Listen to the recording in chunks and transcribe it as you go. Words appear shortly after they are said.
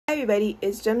everybody,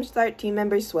 it's Jumpstart team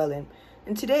member Suelen,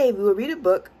 and today we will read a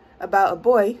book about a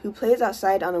boy who plays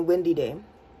outside on a windy day.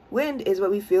 Wind is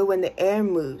what we feel when the air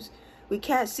moves. We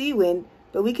can't see wind,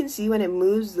 but we can see when it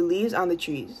moves the leaves on the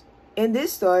trees. In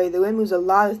this story, the wind moves a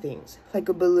lot of things, like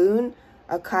a balloon,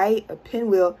 a kite, a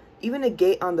pinwheel, even a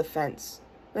gate on the fence.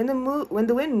 When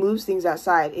the wind moves things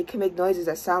outside, it can make noises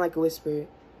that sound like a whisper.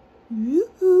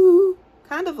 Yoo-hoo!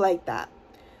 Kind of like that.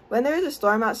 When there is a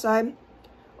storm outside,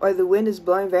 or the wind is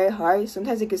blowing very hard,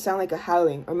 sometimes it can sound like a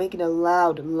howling or making a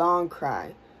loud, long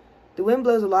cry. The wind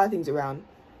blows a lot of things around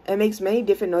and makes many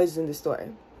different noises in the story.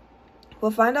 We'll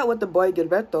find out what the boy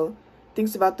Gilberto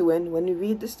thinks about the wind when we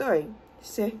read the story.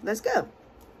 So let's go.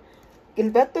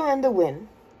 Gilberto and the Wind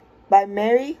by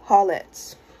Mary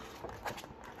Holletts.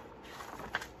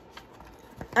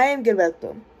 I am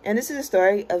Gilberto, and this is a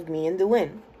story of me and the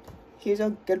wind. Here's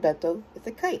a Gilberto with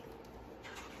a kite.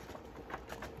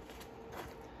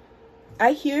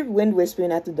 I hear wind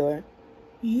whispering at the door.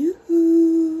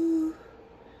 Yoo-hoo.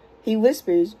 He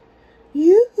whispers,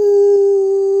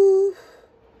 yoo-hoo.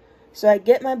 So I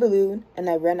get my balloon and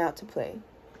I run out to play.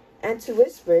 And to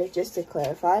whisper, just to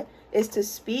clarify, is to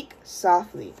speak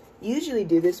softly. You usually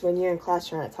do this when you're in class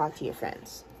trying to talk to your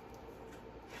friends.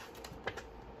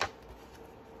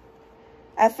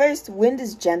 At first, wind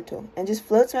is gentle and just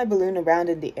floats my balloon around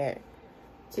in the air.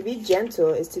 To be gentle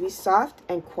is to be soft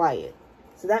and quiet.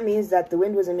 So that means that the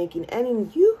wind wasn't making any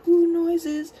yoo-hoo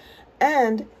noises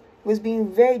and was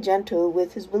being very gentle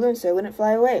with his balloon so it wouldn't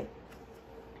fly away.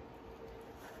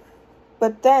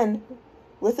 But then,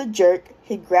 with a jerk,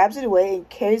 he grabs it away and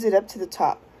carries it up to the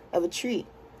top of a tree.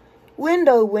 Wind,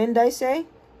 oh wind, I say.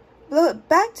 Blow it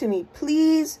back to me,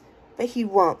 please. But he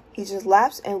won't. He just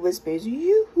laughs and whispers,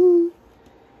 yoo-hoo.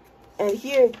 And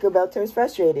here, Gilberto is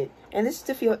frustrated. And this is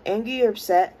to feel angry or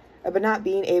upset about not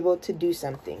being able to do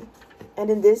something. And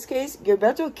in this case,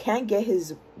 Gilberto can't get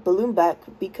his balloon back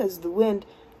because the wind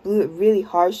blew it really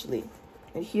harshly.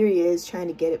 And here he is trying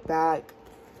to get it back,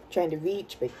 trying to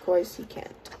reach, but of course he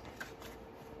can't.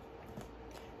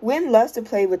 Wind loves to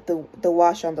play with the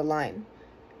wash on the line.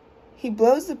 He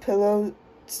blows the pillow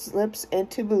slips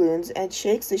into balloons and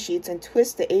shakes the sheets and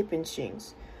twists the apron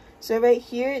strings. So right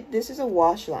here, this is a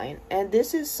wash line. And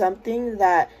this is something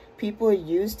that people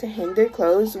use to hang their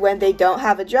clothes when they don't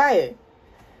have a dryer.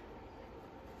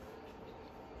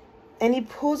 And he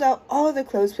pulls out all the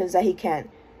clothespins that he can.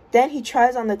 Then he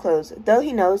tries on the clothes, though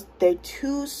he knows they're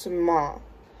too small.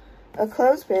 A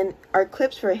clothespin are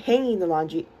clips for hanging the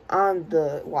laundry on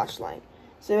the wash line.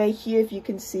 So right here, if you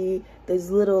can see, there's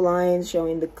little lines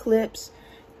showing the clips.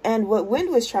 And what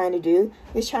Wind was trying to do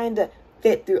was trying to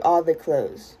fit through all the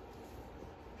clothes.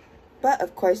 But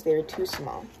of course, they were too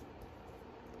small.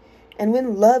 And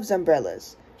Wind loves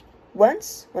umbrellas.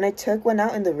 Once, when I took one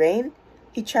out in the rain,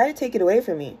 he tried to take it away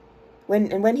from me.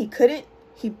 When he couldn't,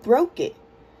 he broke it.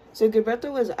 So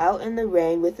Gilberto was out in the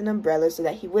rain with an umbrella so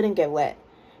that he wouldn't get wet.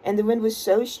 And the wind was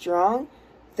so strong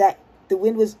that the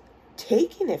wind was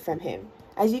taking it from him,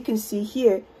 as you can see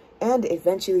here, and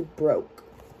eventually broke.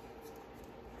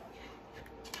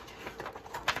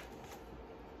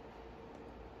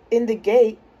 If the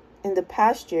gate in the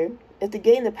pasture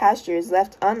is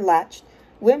left unlatched,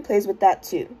 Wind plays with that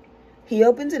too. He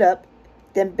opens it up,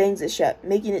 then bangs it shut,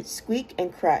 making it squeak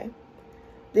and cry.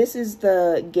 This is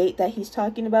the gate that he's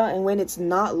talking about, and when it's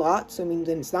not locked, so I mean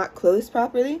when it's not closed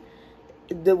properly,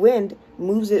 the wind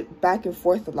moves it back and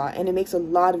forth a lot, and it makes a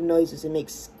lot of noises. It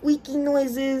makes squeaky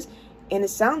noises, and it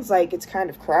sounds like it's kind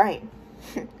of crying.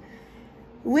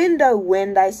 Wind, oh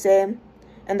wind, I say,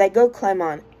 and I go climb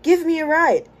on. Give me a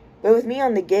ride. But with me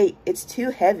on the gate, it's too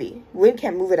heavy. Wind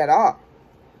can't move it at all.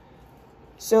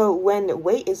 So when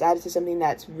weight is added to something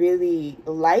that's really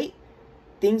light,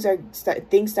 things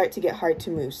start to get hard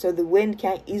to move. So the wind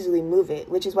can't easily move it,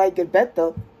 which is why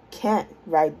Gilberto can't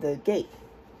ride the gate.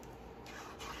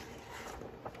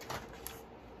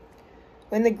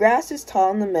 When the grass is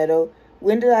tall in the meadow,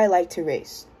 Wind and I like to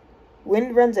race.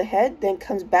 Wind runs ahead, then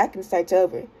comes back and starts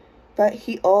over. But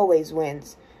he always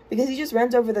wins, because he just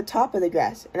runs over the top of the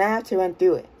grass, and I have to run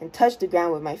through it and touch the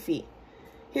ground with my feet.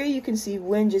 Here you can see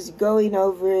Wind just going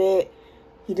over it.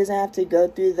 He doesn't have to go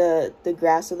through the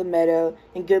grass of the meadow.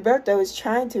 And Gilberto is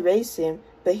trying to race him,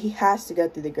 but he has to go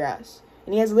through the grass.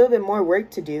 And he has a little bit more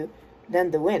work to do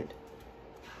than the Wind.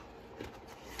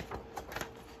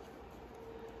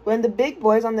 When the big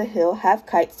boys on the hill have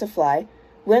kites to fly,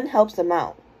 Wind helps them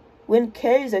out. Wind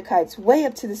carries their kites way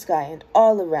up to the sky and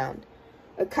all around.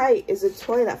 A kite is a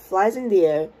toy that flies in the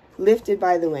air, lifted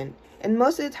by the wind. And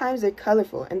most of the times they're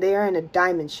colorful and they are in a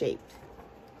diamond shape.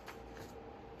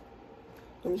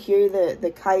 And here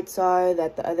the kites are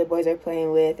that the other boys are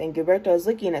playing with, and Gilberto is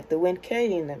looking at the wind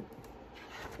carrying them.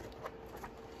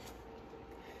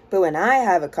 But when I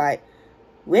have a kite,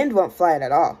 wind won't fly it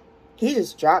at all. He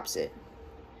just drops it.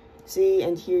 See,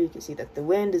 and here you can see that the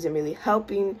wind isn't really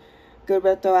helping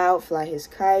Gilberto out fly his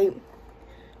kite.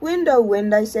 Wind, oh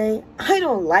wind, I say, I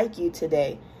don't like you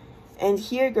today. And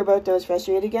here Gilberto is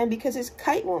frustrated again because his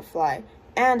kite won't fly,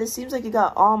 and it seems like it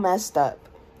got all messed up.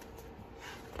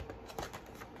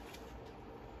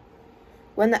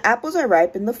 When the apples are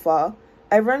ripe in the fall,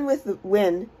 I run with the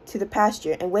wind to the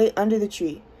pasture and wait under the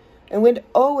tree, and wind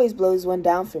always blows one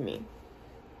down for me.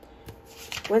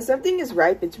 When something is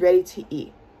ripe, it's ready to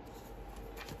eat.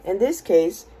 In this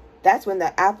case, that's when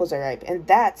the apples are ripe, and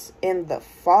that's in the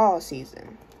fall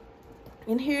season.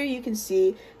 And here you can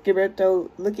see Gilberto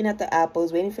looking at the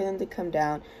apples, waiting for them to come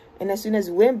down, and as soon as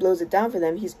wind blows it down for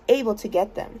them, he's able to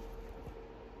get them.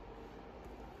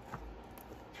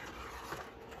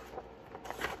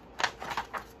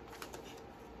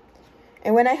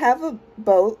 And when I have a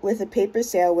boat with a paper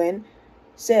sail,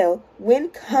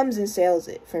 wind comes and sails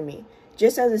it for me,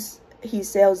 just as he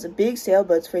sails the big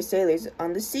sailboats for sailors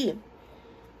on the sea.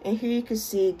 And here you can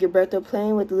see Gilberto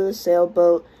playing with the little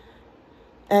sailboat,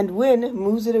 and wind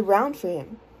moves it around for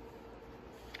him.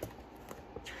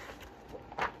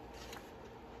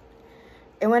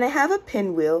 And when I have a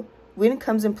pinwheel, wind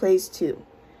comes and plays too.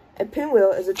 A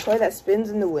pinwheel is a toy that spins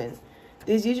in the wind.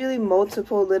 There's usually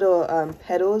multiple little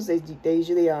petals. They're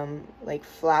usually like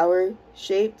flower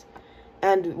shaped,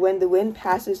 and when the wind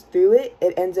passes through it,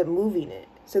 it ends up moving it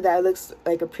so that it looks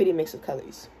like a pretty mix of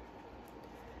colors.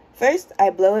 First,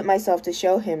 I blow it myself to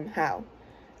show him how.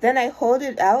 Then I hold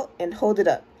it out and hold it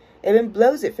up. It then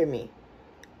blows it for me.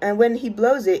 And when he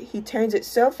blows it, he turns it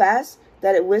so fast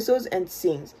that it whistles and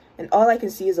sings, and all I can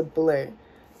see is a blur.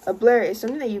 A blur is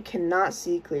something that you cannot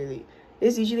see clearly.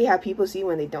 This is usually how people see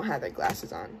when they don't have their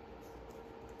glasses on.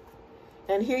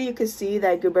 And here you can see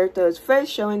that Gilberto is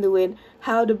first showing the wind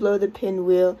how to blow the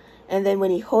pinwheel, and then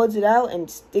when he holds it out and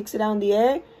sticks it out in the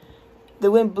air, the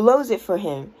wind blows it for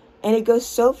him, and it goes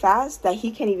so fast that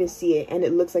he can't even see it, and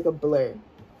it looks like a blur.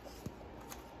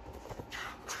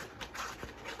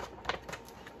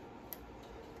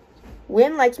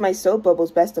 Wind likes my soap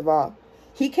bubbles best of all.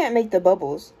 He can't make the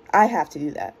bubbles. I have to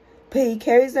do that. But he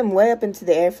carries them way up into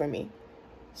the air for me.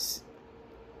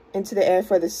 Into the air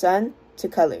for the sun to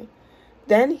color.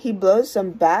 Then he blows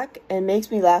some back and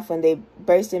makes me laugh when they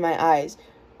burst in my eyes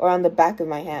or on the back of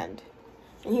my hand.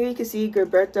 And here you can see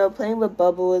Gilberto playing with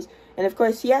bubbles, and of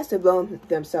course he has to blow them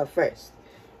himself first.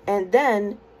 And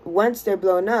then, once they're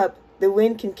blown up, the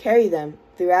wind can carry them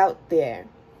throughout the air.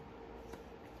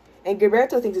 And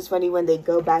Gilberto thinks it's funny when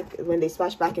they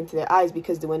splash back into their eyes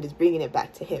because the wind is bringing it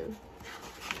back to him.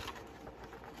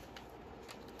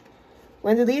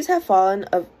 When the leaves have fallen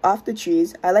off the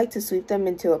trees, I like to sweep them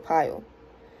into a pile.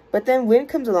 But then wind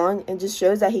comes along and just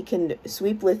shows that he can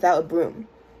sweep without a broom.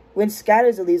 Wind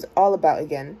scatters the leaves all about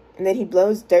again, and then he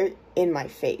blows dirt in my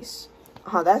face.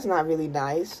 Oh, that's not really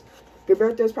nice.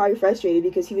 Gilberto's probably frustrated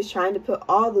because he was trying to put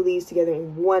all the leaves together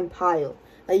in one pile,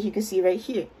 like you can see right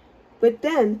here. But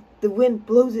then the wind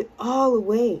blows it all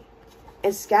away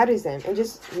and scatters them and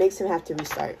just makes him have to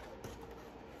restart.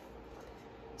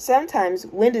 Sometimes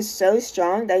wind is so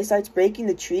strong that he starts breaking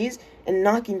the trees and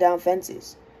knocking down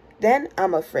fences. Then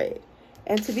I'm afraid.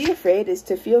 And to be afraid is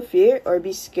to feel fear or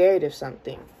be scared of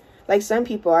something, like some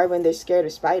people are when they're scared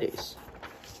of spiders.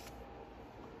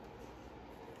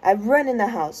 I run in the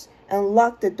house and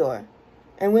lock the door.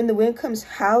 And when the wind comes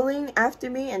howling after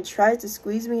me and tries to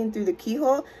squeeze me in through the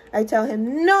keyhole, I tell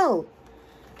him no.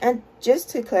 And just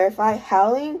to clarify,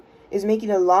 howling is making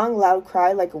a long, loud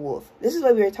cry like a wolf. This is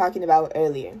what we were talking about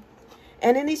earlier.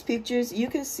 And in these pictures, you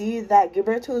can see that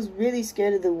Gilberto is really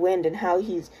scared of the wind and how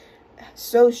he's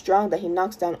so strong that he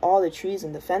knocks down all the trees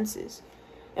and the fences.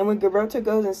 And when Gilberto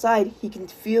goes inside, he can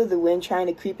feel the wind trying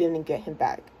to creep in and get him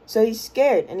back. So he's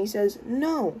scared and he says,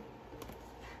 no.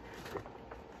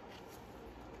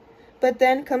 But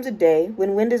then comes a day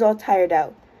when wind is all tired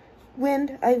out.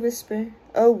 Wind, I whisper,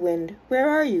 oh wind, where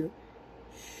are you?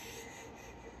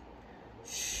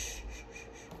 Shh,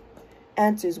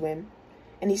 answers wind,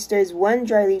 and he stirs one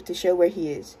dry leaf to show where he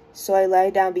is. So I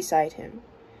lie down beside him,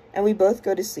 and we both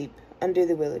go to sleep under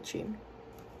the willow tree.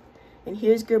 And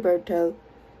here's Gilberto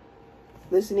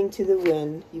listening to the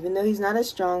wind, even though he's not as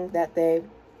strong that day,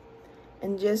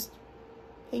 and just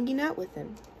hanging out with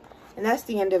him. And that's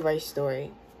the end of our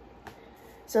story.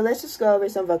 So let's just go over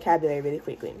some vocabulary really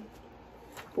quickly.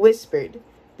 Whispered.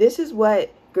 This is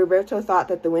what Gilberto thought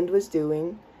that the wind was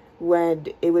doing when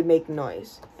it would make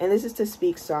noise. And this is to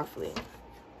speak softly.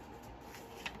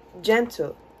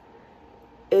 Gentle.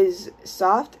 is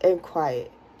soft and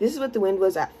quiet. This is what the wind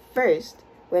was at first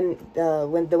when the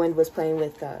wind was playing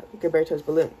with Gilberto's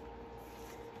balloon.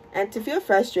 And to feel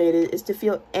frustrated is to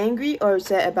feel angry or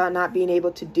upset about not being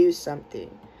able to do something.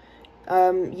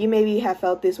 You maybe have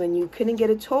felt this when you couldn't get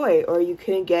a toy or you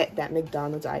couldn't get that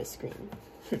McDonald's ice cream.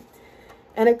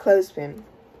 And a clothespin.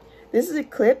 This is a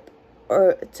clip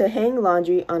or to hang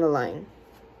laundry on a line.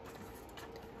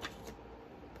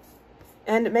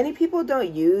 And many people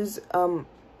don't use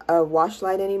a wash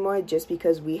line anymore just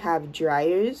because we have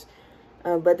dryers.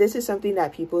 But this is something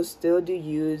that people still do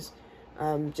use,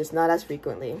 just not as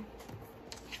frequently.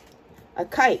 A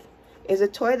kite is a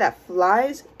toy that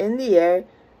flies in the air,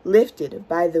 lifted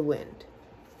by the wind.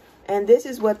 And this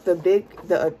is what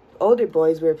the older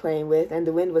boys were playing with, and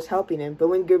the wind was helping him. But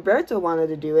when Gilberto wanted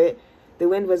to do it, the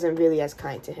wind wasn't really as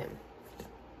kind to him.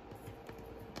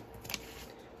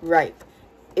 Ripe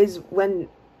is when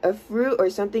a fruit or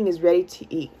something is ready to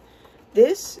eat.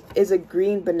 This is a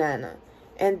green banana,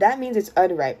 and that means it's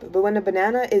unripe. But when a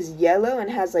banana is yellow and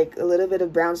has like a little bit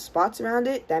of brown spots around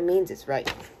it, that means it's ripe.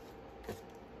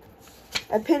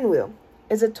 A pinwheel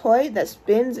is a toy that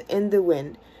spins in the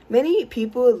wind. Many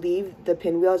people leave the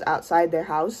pinwheels outside their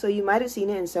house, so you might have seen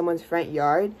it in someone's front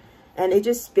yard, and it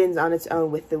just spins on its own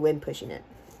with the wind pushing it.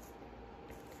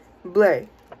 Blur.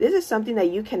 This is something that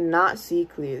you cannot see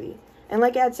clearly. And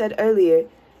like I had said earlier,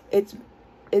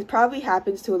 it probably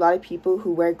happens to a lot of people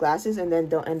who wear glasses and then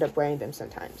don't end up wearing them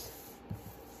sometimes.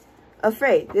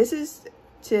 Afraid. This is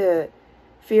to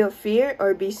feel fear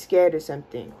or be scared of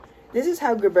something. This is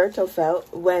how Gilberto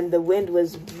felt when the wind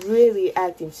was really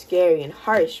acting scary and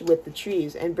harsh with the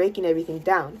trees and breaking everything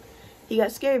down. He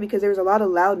got scared because there was a lot of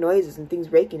loud noises and things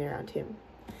breaking around him.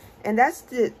 And that's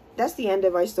the end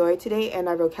of our story today and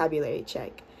our vocabulary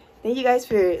check. Thank you guys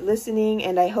for listening,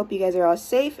 and I hope you guys are all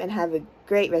safe and have a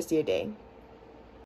great rest of your day.